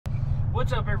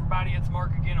What's up, everybody? It's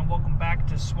Mark again, and welcome back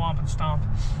to Swamp and Stomp.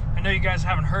 I know you guys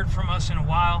haven't heard from us in a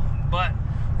while, but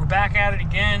we're back at it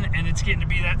again, and it's getting to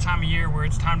be that time of year where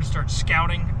it's time to start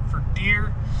scouting for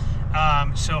deer.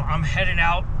 So I'm headed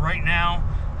out right now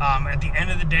at the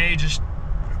end of the day, just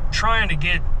trying to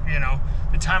get,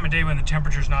 the time of day when the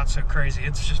temperature's not so crazy.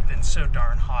 It's just been so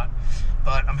darn hot.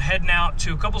 But I'm heading out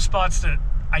to a couple spots that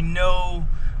I know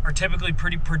are typically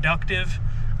pretty productive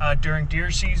during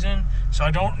deer season, so I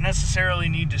don't necessarily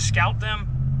need to scout them.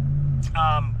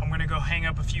 I'm gonna go hang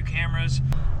up a few cameras.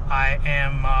 I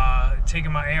am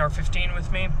taking my AR-15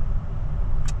 with me,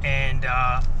 and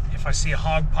if I see a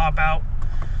hog pop out,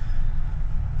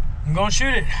 I'm gonna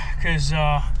shoot it, because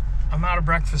I'm out of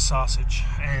breakfast sausage,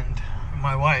 and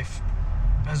my wife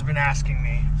has been asking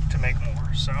me to make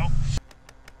more, so.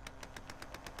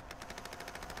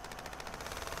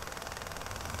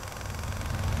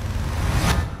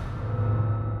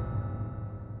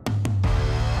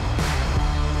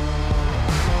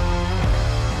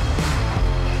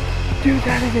 Dude,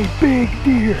 that is a big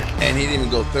deer. And he didn't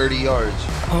even go 30 yards.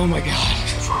 Oh my God.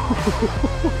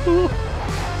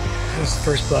 That was the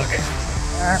first buck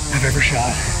I've ever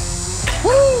shot.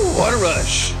 Woo, what a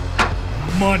rush.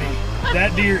 Money.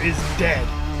 That deer is dead.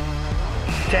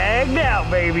 Tagged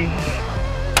out, baby.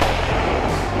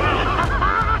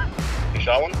 You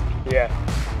shot one? Yeah.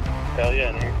 Hell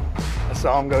yeah, in here. I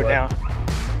saw him go down.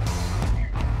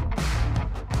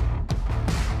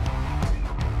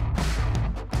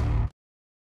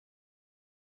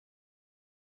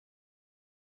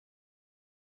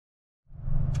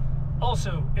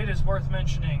 Also, it is worth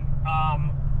mentioning,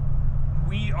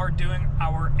 we are doing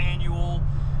our annual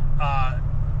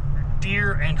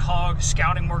deer and hog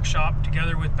scouting workshop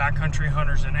together with backcountry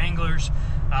hunters and anglers.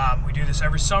 We do this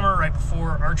every summer right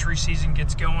before archery season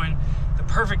gets going. The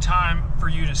perfect time for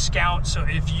you to scout. So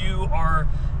if you are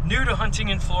new to hunting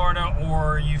in Florida,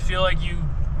 or you feel like you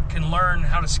can learn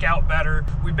how to scout better,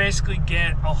 we basically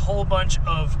get a whole bunch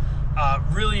of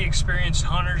really experienced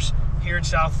hunters here in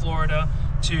South Florida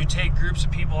to take groups of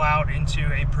people out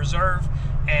into a preserve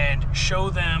and show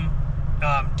them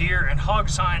deer and hog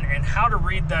sign and how to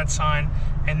read that sign,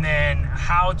 and then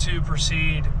how to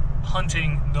proceed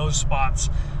hunting those spots.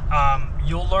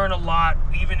 You'll learn a lot,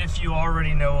 even if you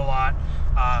already know a lot.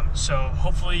 So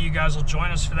hopefully you guys will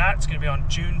join us for that. It's gonna be on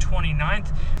June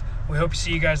 29th. We hope to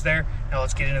see you guys there. Now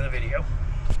let's get into the video.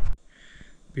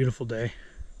 Beautiful day.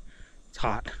 It's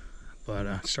hot, but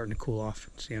it's starting to cool off.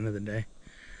 It's the end of the day.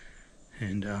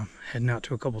 And heading out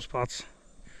to a couple spots,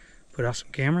 put out some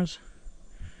cameras,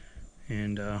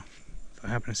 and if I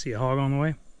happen to see a hog on the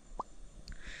way,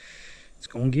 it's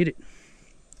gonna get it.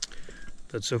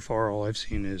 But so far all I've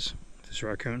seen is this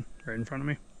raccoon right in front of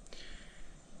me.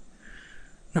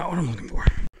 Not what I'm looking for. All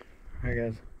right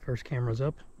guys, first camera's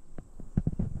up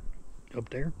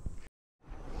there.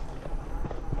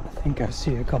 I think I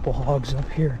see a couple hogs up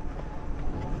here.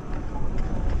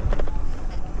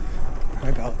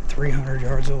 About 300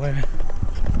 yards away.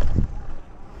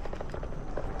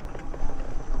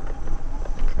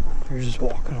 They're just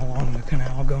walking along the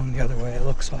canal, going the other way, it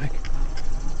looks like.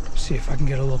 See if I can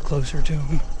get a little closer to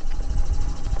them.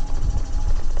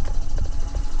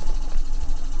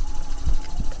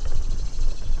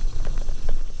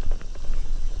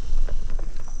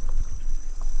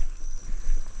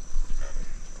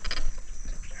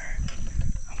 Alright,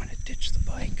 I'm gonna ditch the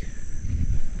bike.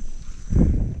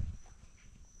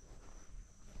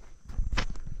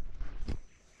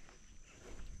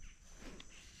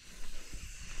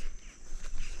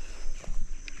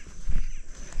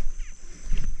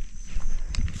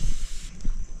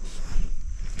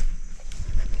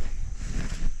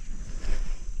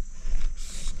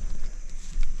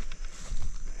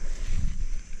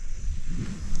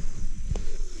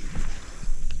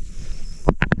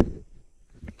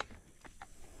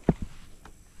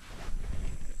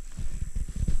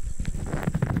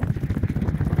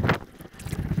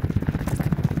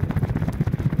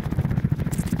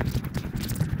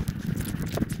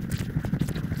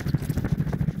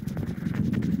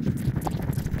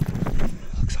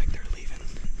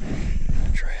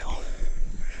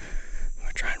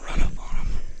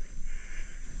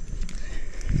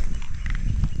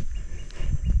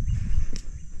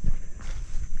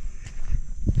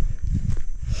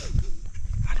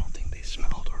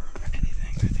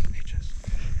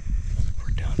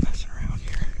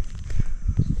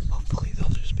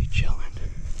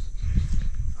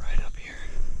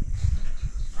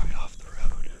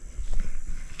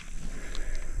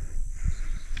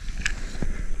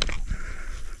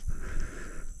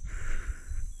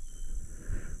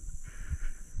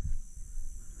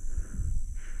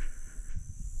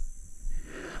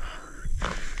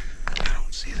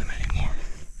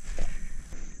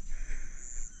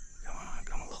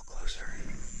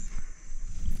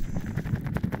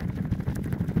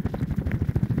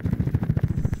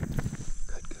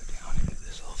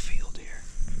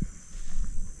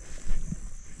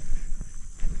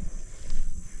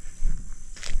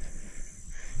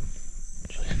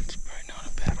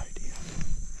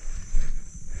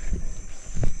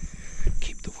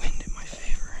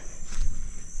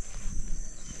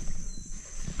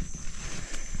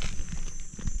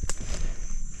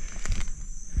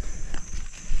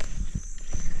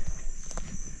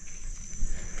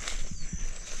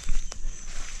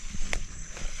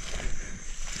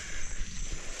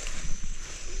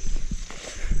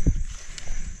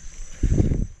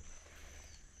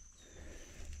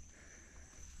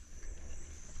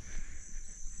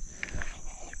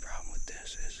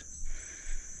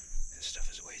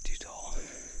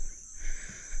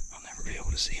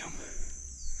 able to see them.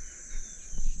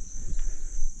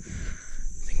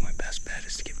 I think my best bet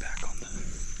is to get back on the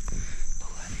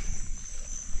levee.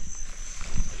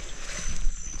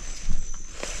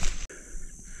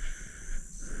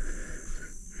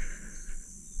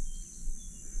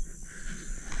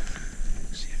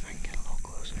 See if I can get a little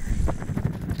closer.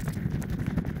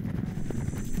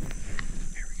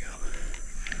 Here we go.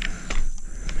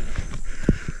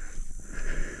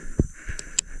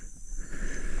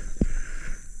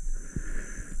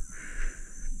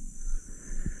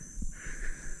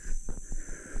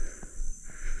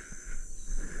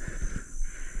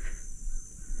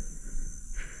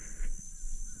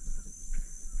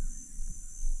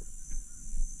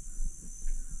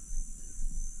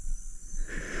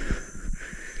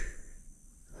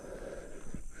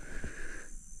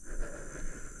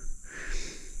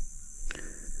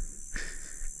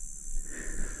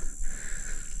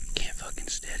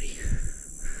 Steady.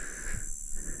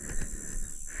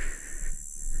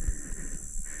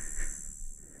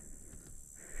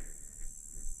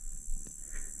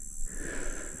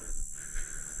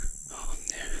 Oh,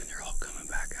 they're all coming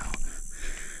back out.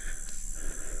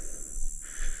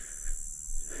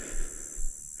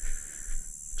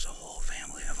 There's a whole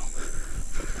family of them.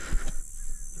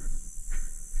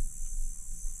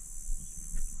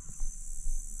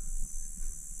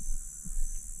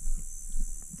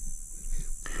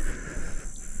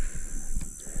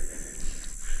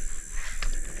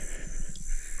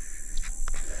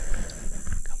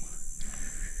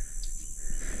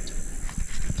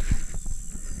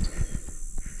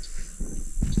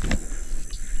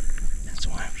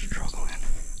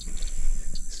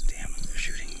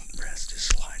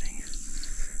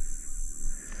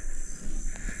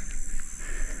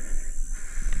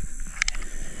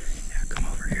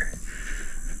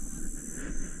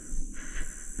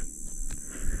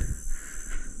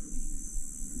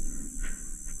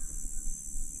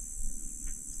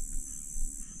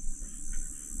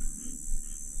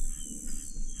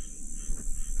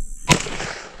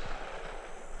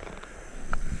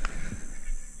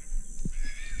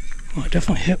 Well, I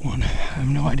definitely hit one. I have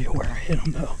no idea where I hit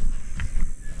him though.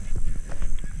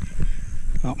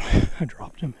 Oh, I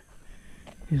dropped him.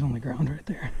 He's on the ground right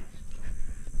there.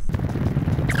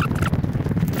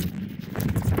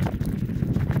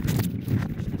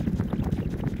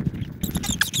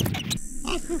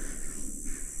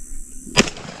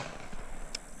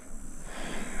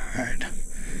 All right.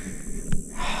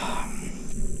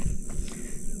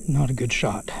 Not a good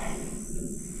shot.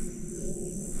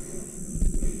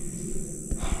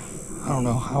 I don't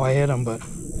know how I hit him, but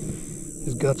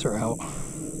his guts are out.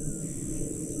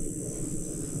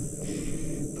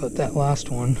 But that last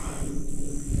one,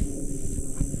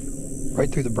 right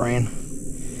through the brain.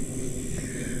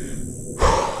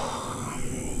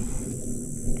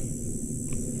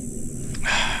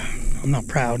 I'm not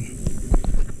proud.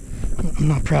 I'm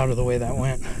not proud of the way that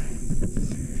went.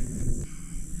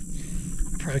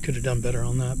 Probably could have done better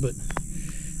on that, but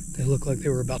they looked like they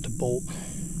were about to bolt.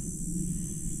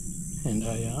 And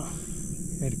I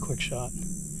made a quick shot.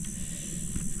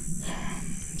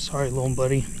 Sorry, little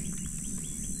buddy.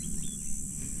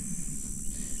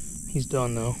 He's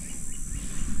done though.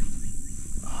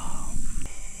 Oh,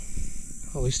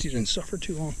 at least he didn't suffer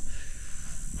too long.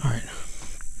 All right,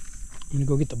 I'm gonna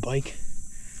go get the bike.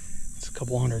 It's a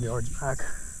couple 100 yards back.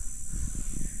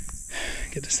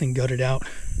 Get this thing gutted out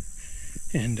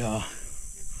and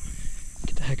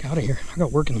get the heck out of here. I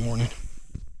got work in the morning.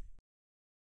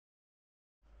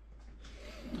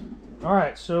 All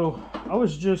right, so I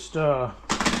was just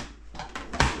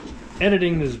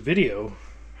editing this video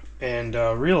and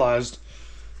realized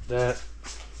that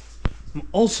I'm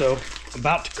also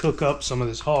about to cook up some of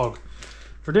this hog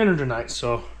for dinner tonight.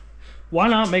 So why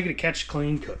not make it a catch,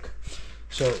 clean, cook?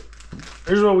 So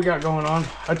here's what we got going on.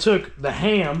 I took the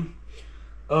ham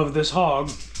of this hog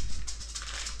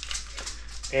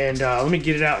and let me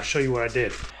get it out and show you what I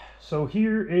did. So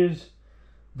here is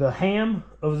the ham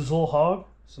of this little hog.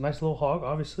 It's a nice little hog,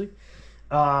 obviously.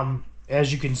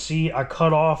 As you can see, I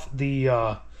cut off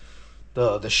the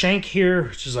shank here,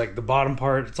 which is like the bottom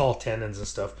part. It's all tendons and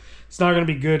stuff. It's not going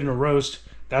to be good in a roast.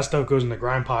 That stuff goes in the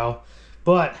grind pile.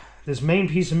 But this main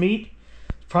piece of meat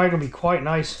is probably going to be quite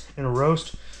nice in a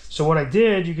roast. So what I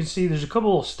did, you can see there's a couple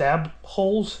little stab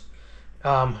holes.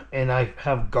 And I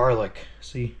have garlic,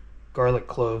 see, garlic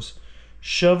cloves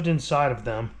shoved inside of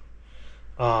them.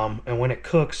 And when it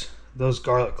cooks, those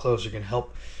garlic cloves are going to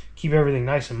help keep everything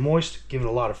nice and moist, give it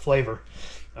a lot of flavor.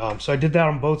 So I did that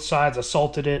on both sides. I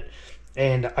salted it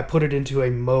and I put it into a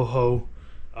mojo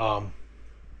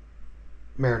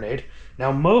marinade.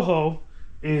 Now mojo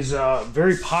is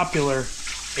very popular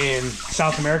in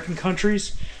South American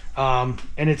countries. And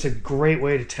it's a great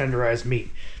way to tenderize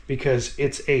meat because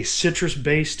it's a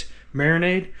citrus-based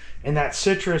marinade, and that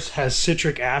citrus has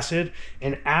citric acid,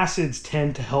 and acids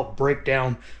tend to help break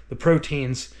down the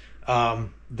proteins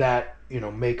that, you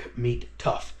know, make meat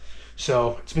tough.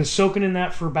 So it's been soaking in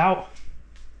that for about,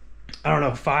 I don't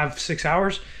know, 5-6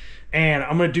 hours, and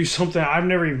I'm gonna do something I've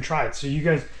never even tried. So you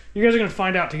guys are gonna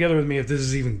find out together with me if this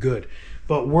is even good.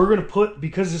 But we're gonna put,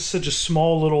 because it's such a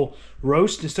small little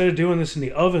roast, instead of doing this in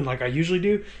the oven like I usually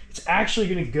do, it's actually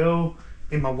gonna go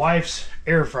in my wife's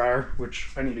air fryer, which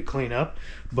I need to clean up,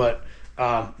 but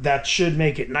that should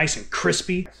make it nice and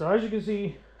crispy. So as you can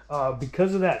see,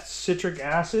 because of that citric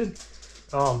acid,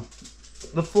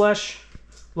 the flesh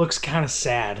looks kind of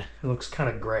sad. It looks kind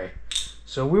of gray.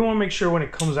 So we want to make sure when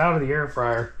it comes out of the air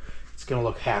fryer, it's going to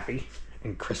look happy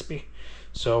and crispy.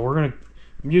 So I'm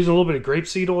using a little bit of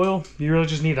grapeseed oil. You really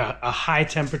just need a high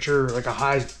temperature, like a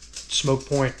high smoke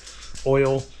point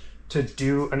oil to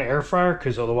do an air fryer,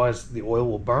 because otherwise the oil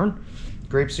will burn.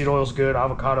 Grapeseed oil is good,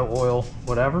 avocado oil,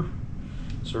 whatever.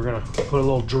 So we're gonna put a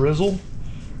little drizzle,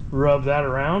 rub that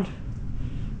around,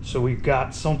 so we've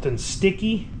got something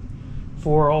sticky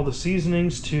for all the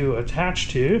seasonings to attach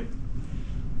to.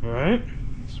 All right,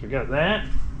 so we got that.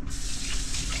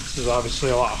 This is obviously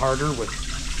a lot harder with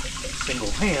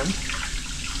single hand.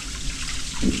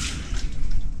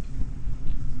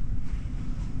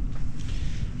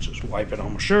 Just wipe it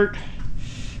on my shirt,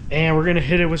 and we're gonna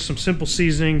hit it with some simple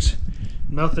seasonings,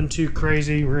 nothing too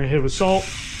crazy. We're gonna hit it with salt,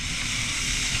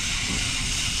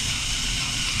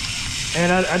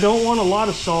 and I don't want a lot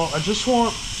of salt. I just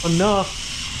want enough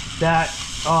that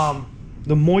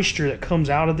the moisture that comes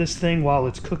out of this thing while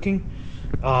it's cooking,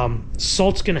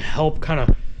 salt's gonna help kind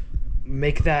of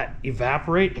make that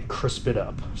evaporate and crisp it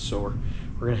up. So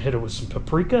we're gonna hit it with some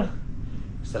paprika,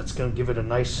 so that's gonna give it a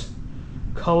nice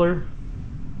color.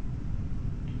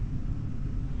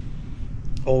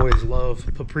 Always love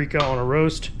paprika on a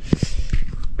roast.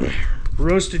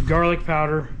 Roasted garlic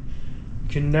powder.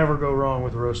 Can never go wrong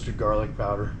with roasted garlic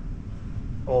powder.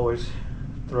 Always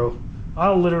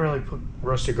I'll literally put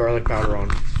roasted garlic powder on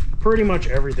pretty much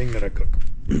everything that I cook.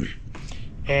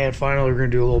 And finally, we're gonna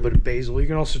do a little bit of basil. You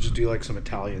can also just do like some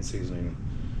Italian seasoning.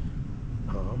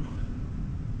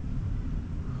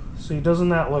 See, doesn't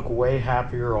that look way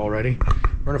happier already?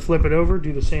 We're gonna flip it over,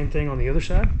 do the same thing on the other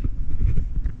side.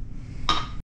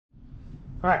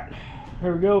 All right,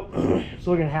 there we go. It's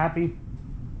looking happy.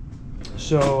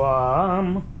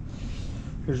 So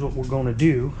here's what we're gonna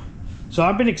do. So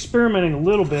I've been experimenting a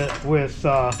little bit with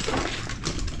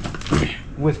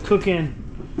cooking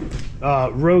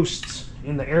roasts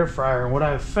in the air fryer, and what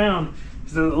I've found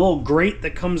is the little grate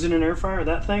that comes in an air fryer,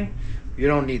 that thing, you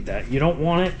don't need that. You don't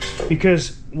want it,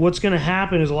 because what's gonna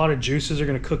happen is a lot of juices are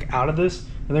gonna cook out of this,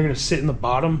 and they're gonna sit in the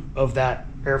bottom of that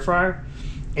air fryer.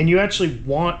 And you actually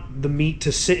want the meat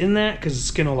to sit in that, because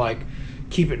it's gonna like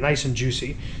keep it nice and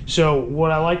juicy. So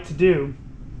what I like to do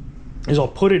is I'll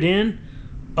put it in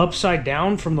upside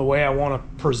down from the way I want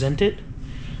to present it,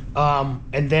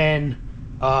 and then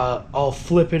I'll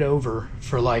flip it over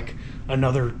for like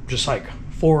another just like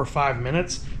 4 or 5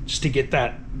 minutes, just to get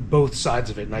that both sides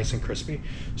of it nice and crispy.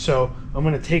 So I'm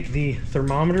gonna take the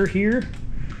thermometer here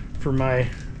for my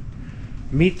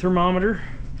meat thermometer,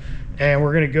 and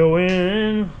we're gonna go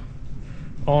in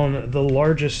on the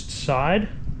largest side,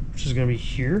 which is gonna be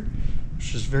here,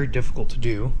 which is very difficult to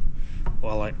do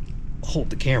while I hold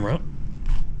the camera.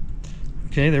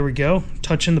 Okay, there we go.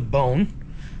 Touching the bone.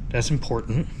 That's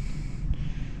important.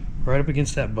 Right up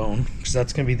against that bone, because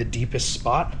that's gonna be the deepest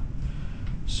spot.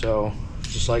 So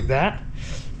just like that.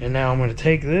 And now I'm gonna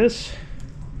take this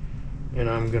and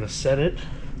I'm gonna set it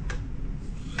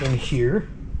in here.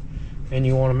 And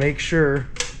you wanna make sure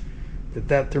that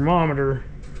that thermometer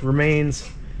remains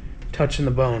touching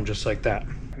the bone, just like that.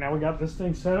 Now we got this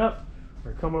thing set up.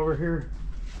 We're gonna come over here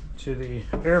to the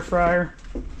air fryer.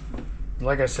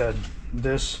 Like I said,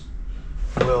 this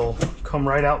will come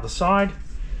right out the side,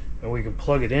 and we can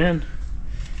plug it in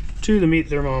to the meat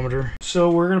thermometer.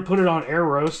 So we're gonna put it on air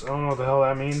roast. I don't know what the hell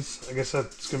that means. I guess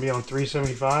that's gonna be on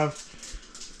 375.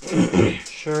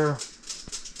 Sure.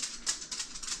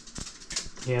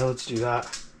 Yeah, let's do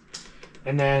that.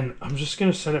 And then I'm just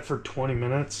gonna set it for 20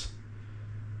 minutes,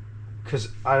 because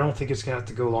I don't think it's gonna have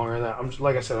to go longer than that.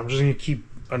 Like I said, I'm just gonna keep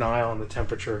an eye on the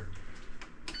temperature.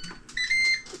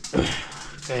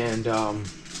 And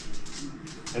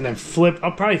then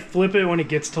I'll probably flip it when it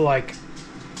gets to like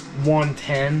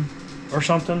 110 or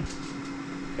something.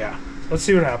 Yeah, let's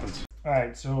see what happens. All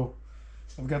right, so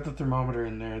I've got the thermometer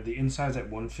in there. The inside's at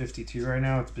 152 right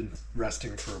now. It's been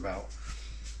resting for about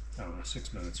I don't know,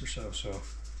 6 minutes or so. So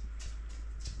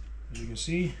as you can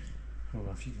see, I don't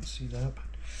know if you can see that, but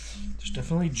there's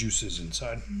definitely juices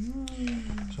inside.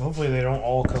 So hopefully they don't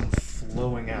all come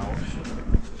flowing out.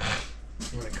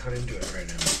 I'm gonna cut into it right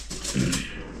now.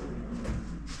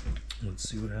 Let's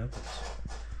see what happens.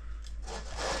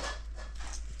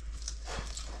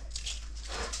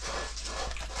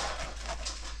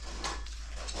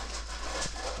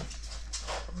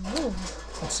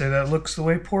 I'd say that looks the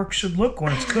way pork should look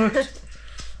when it's cooked.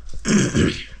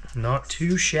 Not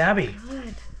too shabby.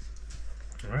 Good.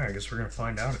 All right, I guess we're gonna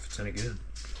find out if it's any good.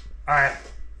 All right.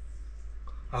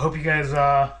 I hope you guys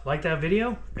liked that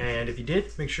video, and if you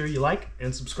did, make sure you like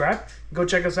and subscribe. Go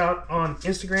check us out on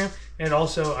Instagram, and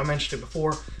also, I mentioned it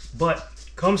before, but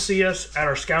come see us at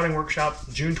our scouting workshop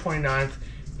June 29th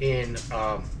in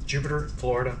Jupiter,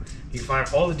 Florida. You can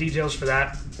find all the details for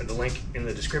that in the link in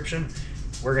the description.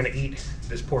 We're gonna eat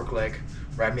this pork leg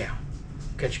right now.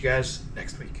 Catch you guys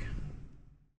next week.